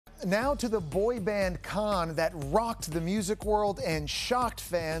Now to the boy band con that rocked the music world and shocked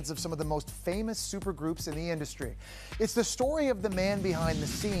fans of some of the most famous supergroups in the industry. It's the story of the man behind the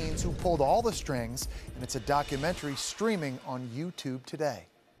scenes who pulled all the strings, and it's a documentary streaming on YouTube today.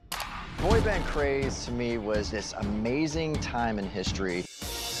 Boy band craze to me was this amazing time in history.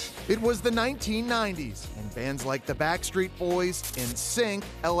 It was the 1990s, and bands like the Backstreet Boys, NSYNC,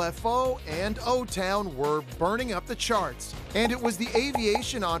 LFO, and O-Town were burning up the charts. And it was the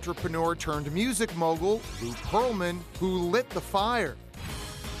aviation entrepreneur turned music mogul, Lou Perlman, who lit the fire.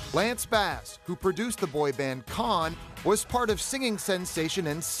 Lance Bass, who produced the boy band Con, was part of singing sensation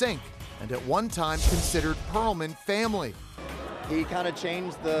NSYNC, and at one time considered Perlman family. He kind of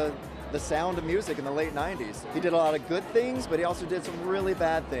changed the sound of music in the late 90s. He did a lot of good things, but he also did some really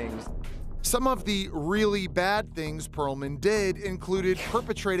bad things. Some of the really bad things Perlman did included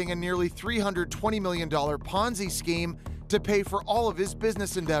perpetrating a nearly $320 million Ponzi scheme to pay for all of his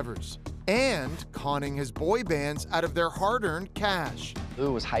business endeavors, and conning his boy bands out of their hard-earned cash.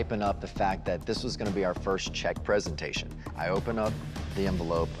 Lou was hyping up the fact that this was going to be our first check presentation. I open up the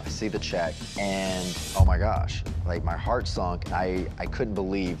envelope, I see the check, and oh my gosh, like my heart sunk. I couldn't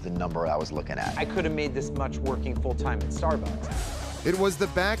believe the number I was looking at. I could have made this much working full-time at Starbucks. It was the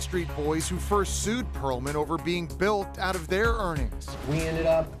Backstreet Boys who first sued Perlman over being bilked out of their earnings. We ended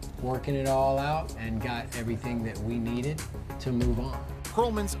up working it all out and got everything that we needed to move on.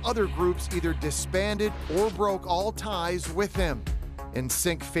 Perlman's other groups either disbanded or broke all ties with him.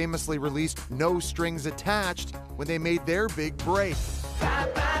 NSYNC famously released No Strings Attached when they made their big break.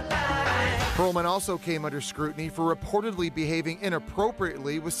 Perlman also came under scrutiny for reportedly behaving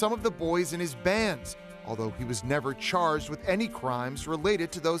inappropriately with some of the boys in his bands, although he was never charged with any crimes related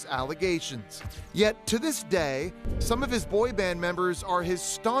to those allegations. Yet, to this day, some of his boy band members are his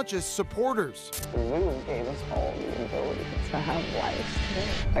staunchest supporters. You gave us all the ability to have lives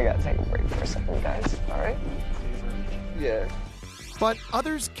today. I gotta take a break for a second, guys, all right? Yeah. But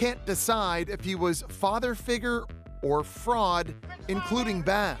others can't decide if he was father figure or fraud, including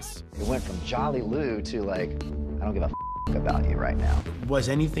Bass. It went from Jolly Lou to like, I don't give a about you right now. Was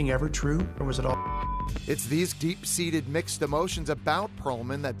anything ever true, or was it all? It's these deep-seated mixed emotions about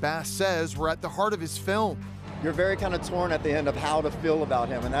Perlman that Bass says were at the heart of his film. You're very kind of torn at the end of how to feel about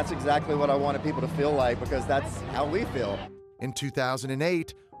him, and that's exactly what I wanted people to feel like, because that's how we feel. In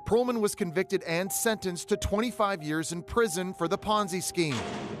 2008, Perlman was convicted and sentenced to 25 years in prison for the Ponzi scheme.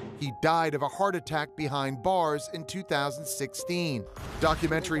 He died of a heart attack behind bars in 2016.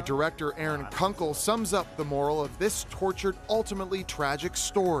 Documentary director Aaron Kunkel sums up the moral of this tortured, ultimately tragic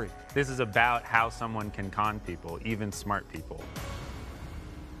story. This is about how someone can con people, even smart people.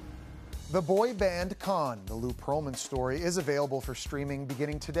 The boy band Con, the Lou Perlman story, is available for streaming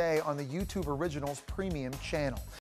beginning today on the YouTube Originals Premium channel.